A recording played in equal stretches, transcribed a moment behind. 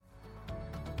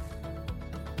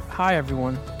Hi,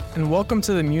 everyone, and welcome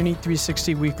to the Muni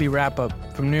 360 Weekly Wrap-Up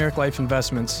from New York Life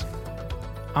Investments.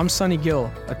 I'm Sonny Gill,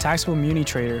 a taxable muni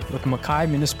trader with Mackay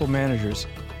Municipal Managers,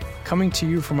 coming to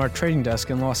you from our trading desk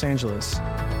in Los Angeles.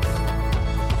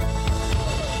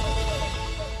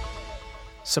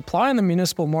 Supply in the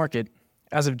municipal market,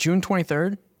 as of June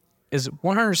 23rd, is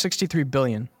 $163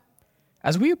 billion.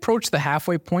 As we approach the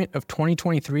halfway point of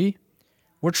 2023,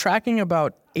 we're tracking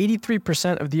about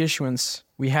 83% of the issuance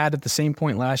we had at the same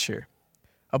point last year.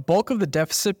 A bulk of the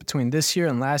deficit between this year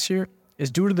and last year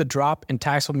is due to the drop in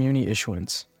taxable muni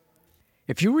issuance.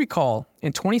 If you recall,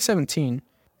 in 2017,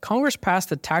 Congress passed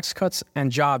the Tax Cuts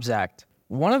and Jobs Act.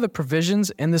 One of the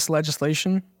provisions in this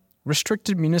legislation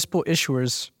restricted municipal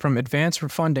issuers from advance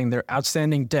refunding their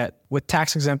outstanding debt with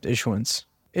tax-exempt issuance.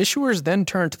 Issuers then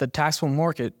turned to the taxable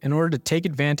market in order to take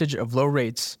advantage of low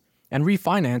rates and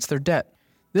refinance their debt.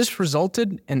 This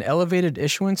resulted in elevated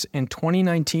issuance in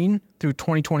 2019 through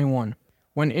 2021,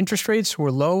 when interest rates were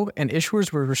low and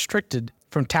issuers were restricted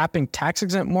from tapping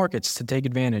tax-exempt markets to take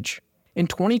advantage. In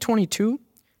 2022,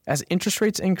 as interest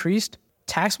rates increased,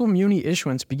 taxable muni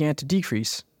issuance began to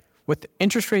decrease. With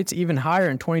interest rates even higher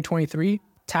in 2023,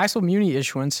 taxable muni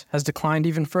issuance has declined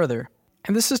even further,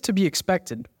 and this is to be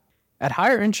expected. At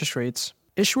higher interest rates,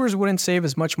 issuers wouldn't save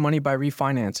as much money by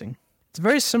refinancing. It's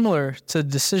very similar to the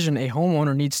decision a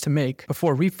homeowner needs to make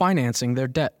before refinancing their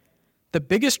debt. The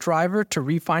biggest driver to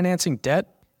refinancing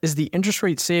debt is the interest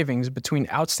rate savings between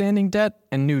outstanding debt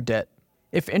and new debt.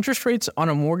 If interest rates on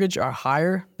a mortgage are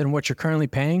higher than what you're currently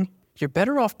paying, you're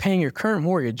better off paying your current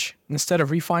mortgage instead of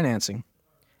refinancing.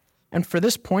 And for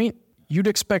this point, you'd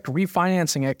expect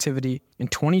refinancing activity in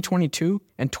 2022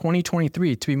 and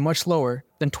 2023 to be much lower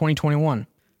than 2021,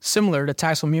 similar to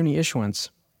taxable muni issuance.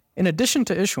 In addition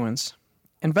to issuance,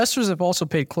 investors have also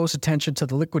paid close attention to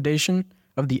the liquidation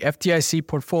of the FDIC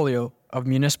portfolio of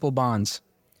municipal bonds.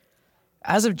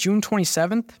 As of June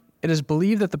 27th, it is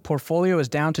believed that the portfolio is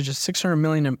down to just $600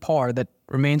 million in par that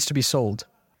remains to be sold.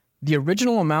 The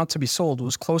original amount to be sold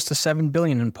was close to $7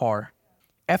 billion in par.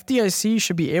 FDIC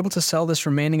should be able to sell this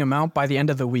remaining amount by the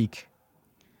end of the week.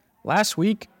 Last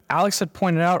week, Alex had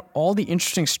pointed out all the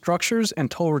interesting structures and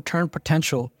total return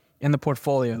potential in the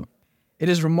portfolio. It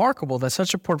is remarkable that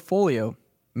such a portfolio,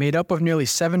 made up of nearly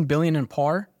 $7 billion in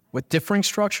par, with differing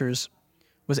structures,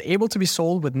 was able to be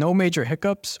sold with no major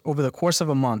hiccups over the course of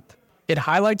a month. It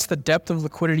highlights the depth of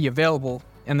liquidity available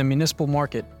in the municipal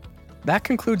market. That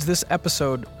concludes this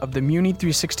episode of the Muni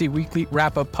 360 Weekly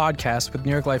Wrap-Up podcast with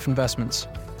New York Life Investments.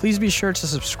 Please be sure to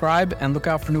subscribe and look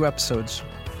out for new episodes.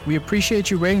 We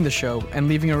appreciate you rating the show and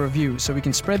leaving a review so we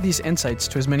can spread these insights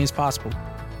to as many as possible.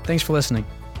 Thanks for listening.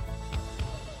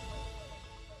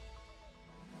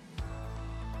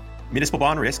 Municipal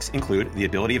bond risks include the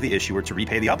ability of the issuer to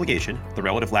repay the obligation, the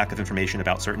relative lack of information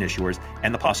about certain issuers,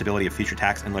 and the possibility of future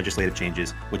tax and legislative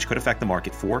changes, which could affect the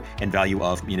market for and value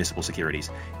of municipal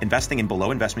securities. Investing in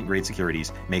below investment grade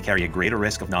securities may carry a greater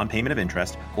risk of non-payment of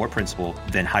interest or principal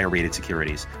than higher rated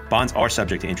securities. Bonds are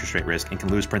subject to interest rate risk and can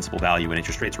lose principal value when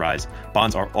interest rates rise.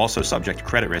 Bonds are also subject to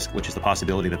credit risk, which is the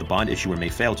possibility that the bond issuer may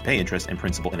fail to pay interest and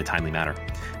principal in a timely manner.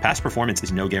 Past performance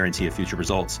is no guarantee of future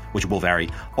results, which will vary.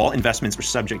 All investments are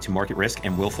subject to market risk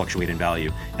and will fluctuate in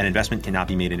value. An investment cannot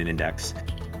be made in an index.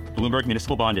 Bloomberg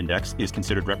Municipal Bond Index is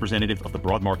considered representative of the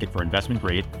broad market for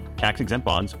investment-grade, tax-exempt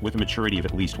bonds with a maturity of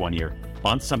at least 1 year.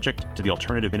 Bonds subject to the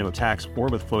alternative minimum tax or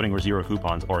with floating or zero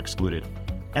coupons are excluded.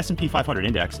 S&P 500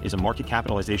 Index is a market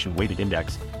capitalization weighted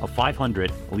index of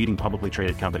 500 leading publicly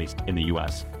traded companies in the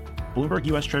U.S. Bloomberg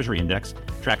U.S. Treasury Index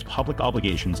tracks public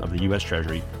obligations of the U.S.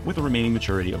 Treasury with a remaining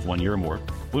maturity of 1 year or more.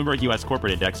 Bloomberg U.S.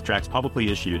 Corporate Index tracks publicly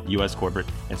issued U.S. corporate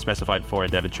and specified foreign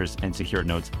debentures and secured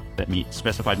notes that meet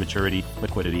specified maturity,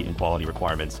 liquidity, and quality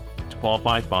requirements. To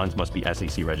qualify, bonds must be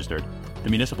SEC registered. The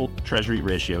municipal treasury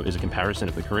ratio is a comparison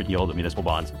of the current yield of municipal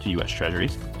bonds to U.S.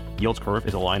 Treasuries. Yields curve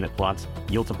is a line that plots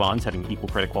yields of bonds having equal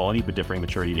credit quality but differing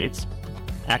maturity dates.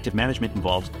 Active management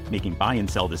involves making buy and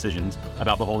sell decisions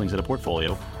about the holdings in a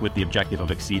portfolio with the objective of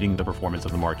exceeding the performance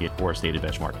of the market or a stated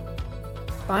benchmark.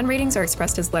 Bond ratings are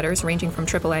expressed as letters ranging from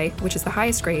AAA, which is the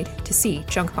highest grade, to C,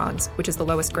 junk bonds, which is the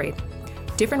lowest grade.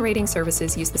 Different rating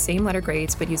services use the same letter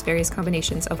grades but use various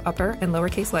combinations of upper and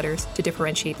lowercase letters to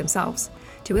differentiate themselves.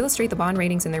 To illustrate the bond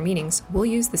ratings and their meanings, we'll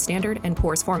use the Standard and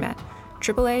Poor's format.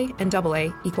 AAA and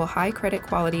AA equal high credit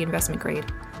quality investment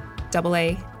grade.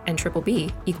 AA and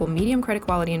BBB equal medium credit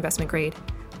quality investment grade.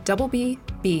 BB,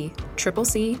 B,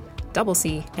 CCC,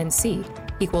 CC, and C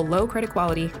equal low credit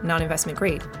quality non-investment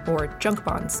grade, or junk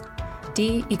bonds.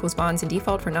 D equals bonds in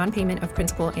default for non-payment of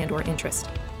principal and/or interest.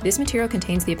 This material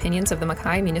contains the opinions of the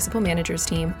Mackay Municipal Managers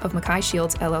team of Mackay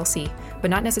Shields LLC, but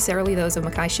not necessarily those of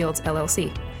Mackay Shields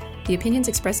LLC. The opinions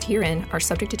expressed herein are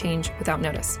subject to change without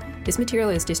notice. This material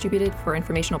is distributed for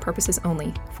informational purposes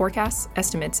only. Forecasts,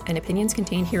 estimates, and opinions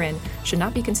contained herein should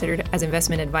not be considered as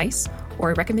investment advice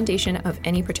or a recommendation of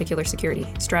any particular security,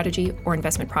 strategy, or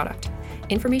investment product.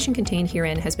 Information contained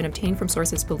herein has been obtained from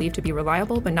sources believed to be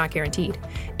reliable but not guaranteed.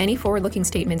 Any forward-looking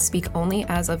statements speak only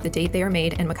as of the date they are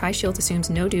made, and MacKay-Shields assumes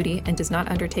no duty and does not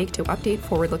undertake to update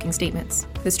forward-looking statements.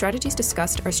 The strategies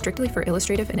discussed are strictly for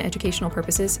illustrative and educational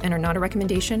purposes and are not a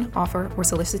recommendation, offer, or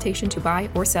solicitation to buy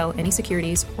or sell any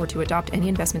securities or to adopt any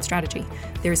investment strategy.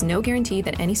 There is no guarantee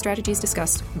that any strategies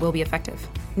discussed will be effective.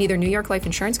 Neither New York Life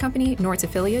Insurance Company nor its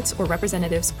affiliates or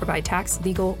representatives provide tax,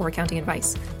 legal, or accounting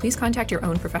advice. Please contact your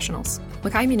own professionals.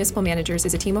 MacKay Municipal Managers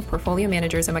is a team of portfolio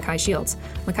managers at MacKay-Shields.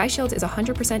 MacKay-Shields is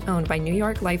 100% owned by New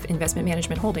York Life Investment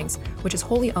Management Holdings, which is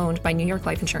wholly owned by New York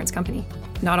Life Insurance Company.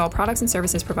 Not all products and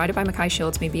services provided by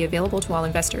MacKay-Shields may be available to all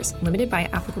investors, limited by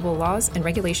applicable laws and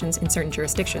regulations in certain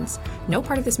jurisdictions. No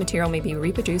part of this material may be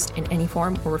reproduced in any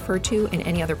form or referred to in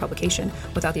any other publication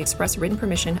without the express written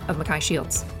permission of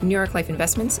MacKay-Shields. New York Life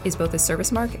Investments is both the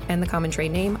service mark and the common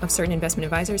trade name of certain investment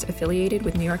advisors affiliated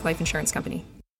with New York Life Insurance Company.